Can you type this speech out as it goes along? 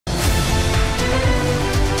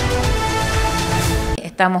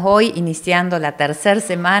estamos hoy iniciando la tercera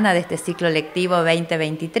semana de este ciclo lectivo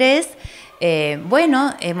 2023.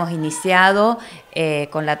 Bueno, hemos iniciado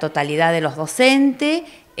con la totalidad de los docentes,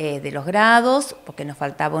 de los grados, porque nos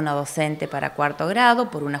faltaba una docente para cuarto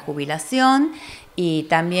grado por una jubilación, y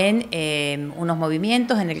también unos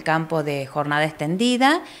movimientos en el campo de jornada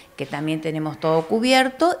extendida, que también tenemos todo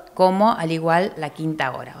cubierto, como al igual la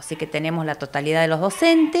quinta hora. Así que tenemos la totalidad de los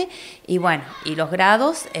docentes y bueno, y los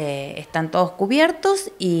grados están todos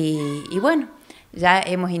cubiertos y bueno, ya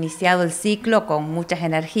hemos iniciado el ciclo con muchas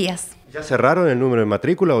energías. ¿Ya cerraron el número de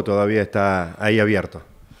matrícula o todavía está ahí abierto?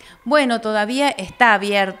 Bueno, todavía está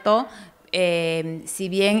abierto, si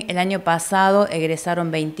bien el año pasado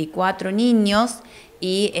egresaron 24 niños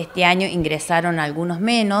y este año ingresaron algunos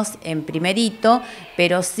menos en primerito,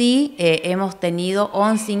 pero sí hemos tenido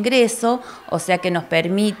 11 ingresos, o sea que nos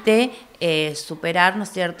permite superar, ¿no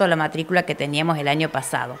es cierto?, la matrícula que teníamos el año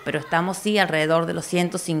pasado, pero estamos sí alrededor de los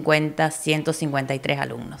 150, 153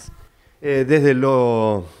 alumnos. Desde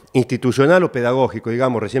lo institucional o pedagógico,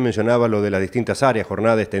 digamos, recién mencionaba lo de las distintas áreas,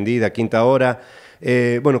 jornada extendida, quinta hora.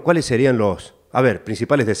 Bueno, ¿cuáles serían los,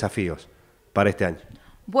 principales desafíos para este año?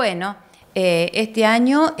 Bueno, este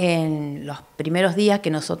año, en los primeros días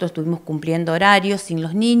que nosotros estuvimos cumpliendo horarios sin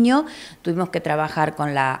los niños, tuvimos que trabajar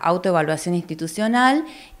con la autoevaluación institucional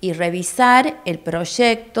y revisar el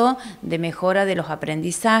proyecto de mejora de los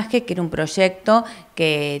aprendizajes, que era un proyecto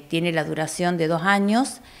que tiene la duración de 2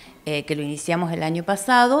 años, que lo iniciamos el año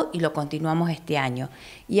pasado y lo continuamos este año.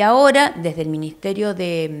 Y ahora, desde el Ministerio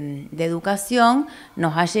de Educación,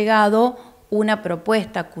 nos ha llegado una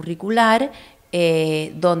propuesta curricular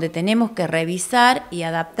donde tenemos que revisar y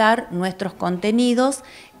adaptar nuestros contenidos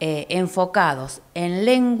enfocados en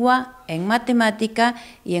lengua, en matemática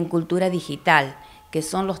y en cultura digital, que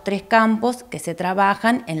son los 3 campos que se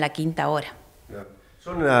trabajan en la quinta hora.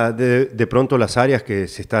 ¿Son de pronto las áreas que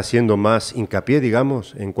se está haciendo más hincapié,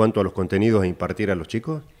 digamos, en cuanto a los contenidos a impartir a los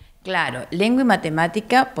chicos? Claro, lengua y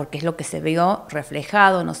matemática, porque es lo que se vio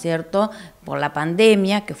reflejado, ¿no es cierto?, por la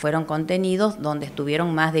pandemia, que fueron contenidos donde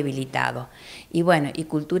estuvieron más debilitados. Y bueno, y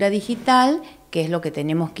cultura digital, que es lo que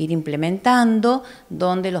tenemos que ir implementando,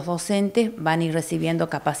 donde los docentes van a ir recibiendo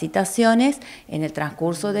capacitaciones en el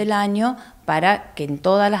transcurso del año para que en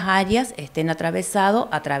todas las áreas estén atravesados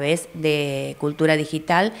a través de cultura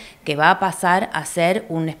digital, que va a pasar a ser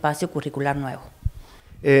un espacio curricular nuevo.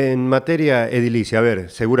 En materia edilicia,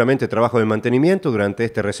 seguramente trabajo de mantenimiento durante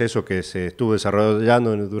este receso que se estuvo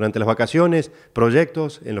desarrollando durante las vacaciones,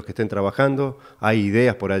 proyectos en los que estén trabajando, ¿hay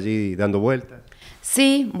ideas por allí dando vueltas?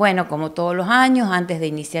 Sí, bueno, como todos los años, antes de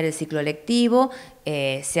iniciar el ciclo lectivo,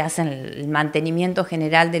 se hace el mantenimiento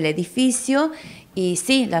general del edificio y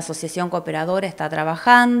sí, la asociación cooperadora está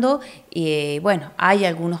trabajando y bueno, hay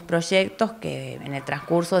algunos proyectos que en el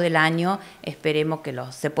transcurso del año esperemos que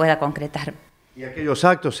se pueda concretar. ¿Y aquellos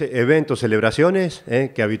actos, eventos, celebraciones,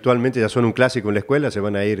 que habitualmente ya son un clásico en la escuela, se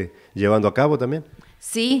van a ir llevando a cabo también?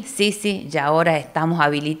 Sí, ya ahora estamos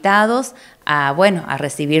habilitados a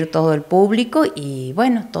recibir todo el público y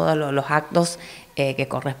bueno, todos los actos que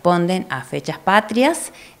corresponden a fechas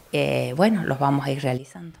patrias, los vamos a ir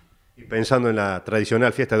realizando. Y pensando en la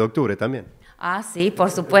tradicional fiesta de octubre también. Ah, sí, por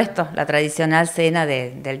supuesto, la tradicional cena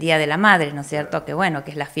del Día de la Madre, ¿no es cierto? Que bueno,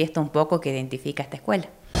 que es la fiesta un poco que identifica esta escuela.